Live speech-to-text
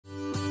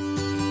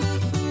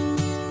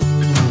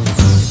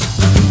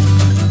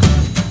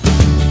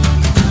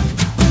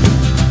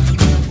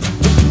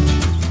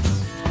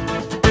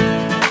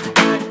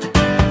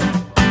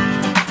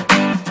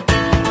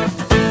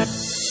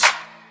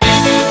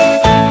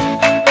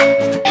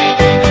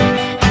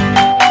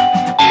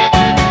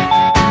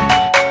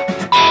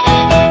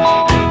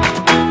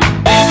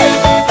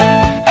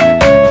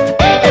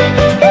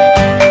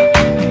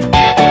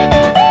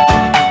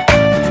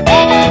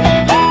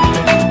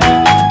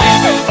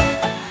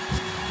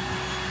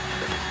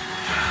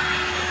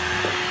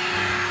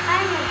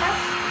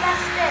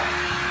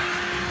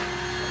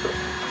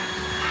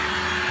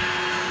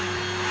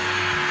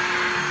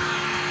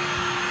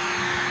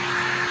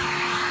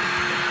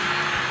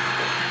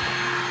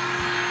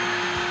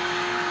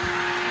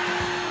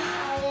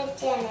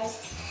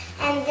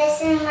this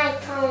is my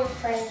poem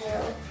for you.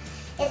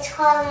 It's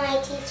called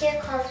My Teacher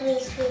Calls Me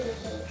Sweetie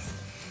Cakes.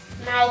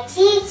 My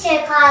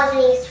teacher calls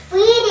me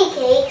Sweetie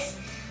Cakes.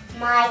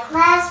 My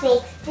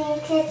classmates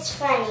think it's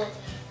funny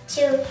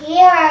to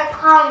hear her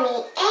call me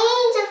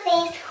Angel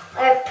Face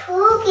or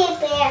Pookie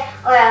Bear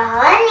or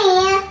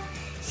Honey.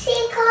 She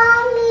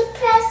called me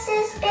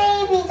Precious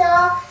Baby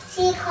Doll.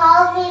 She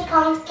called me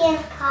Pumpkin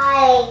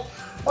Pie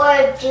or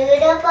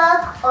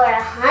Judabug or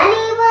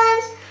Honey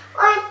Buns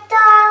or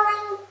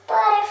Darling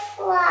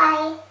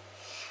Butterfly.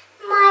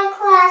 My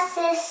class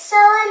is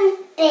so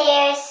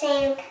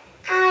embarrassing.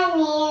 I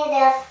need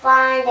to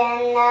find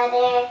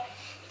another,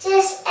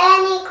 just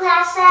any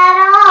class at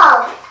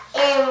all,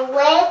 in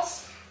which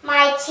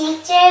my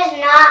teacher's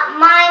not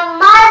my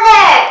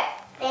mother.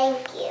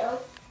 Thank you.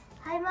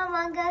 Hi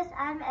Momongas,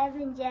 I'm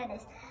Evan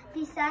Janice.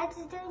 Besides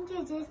doing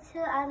jiu-jitsu,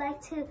 I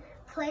like to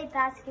play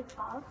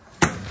basketball.